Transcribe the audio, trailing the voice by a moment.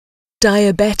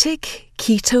Diabetic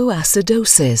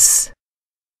ketoacidosis.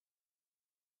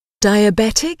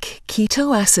 Diabetic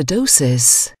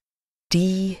ketoacidosis,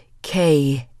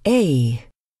 DKA,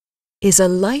 is a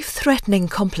life-threatening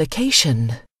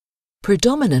complication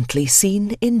predominantly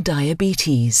seen in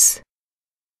diabetes.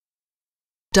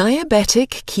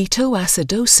 Diabetic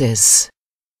ketoacidosis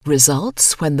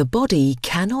results when the body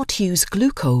cannot use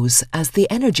glucose as the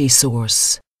energy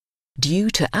source due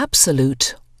to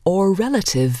absolute or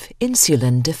relative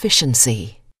insulin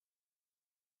deficiency.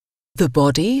 The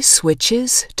body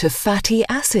switches to fatty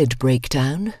acid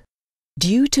breakdown,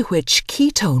 due to which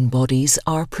ketone bodies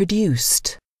are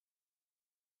produced.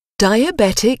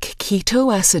 Diabetic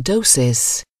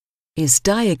ketoacidosis is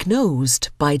diagnosed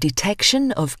by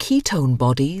detection of ketone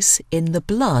bodies in the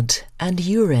blood and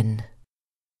urine.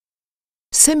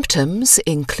 Symptoms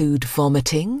include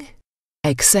vomiting,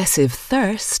 excessive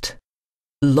thirst,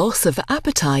 loss of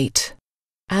appetite,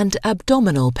 and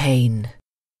abdominal pain.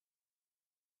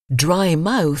 Dry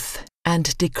mouth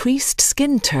and decreased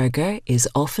skin turgor is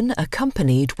often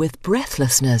accompanied with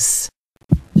breathlessness,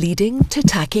 leading to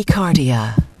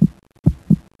tachycardia.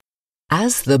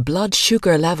 As the blood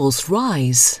sugar levels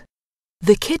rise,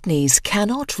 the kidneys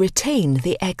cannot retain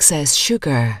the excess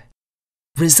sugar,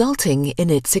 resulting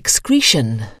in its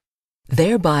excretion,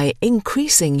 thereby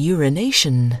increasing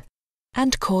urination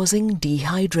and causing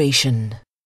dehydration.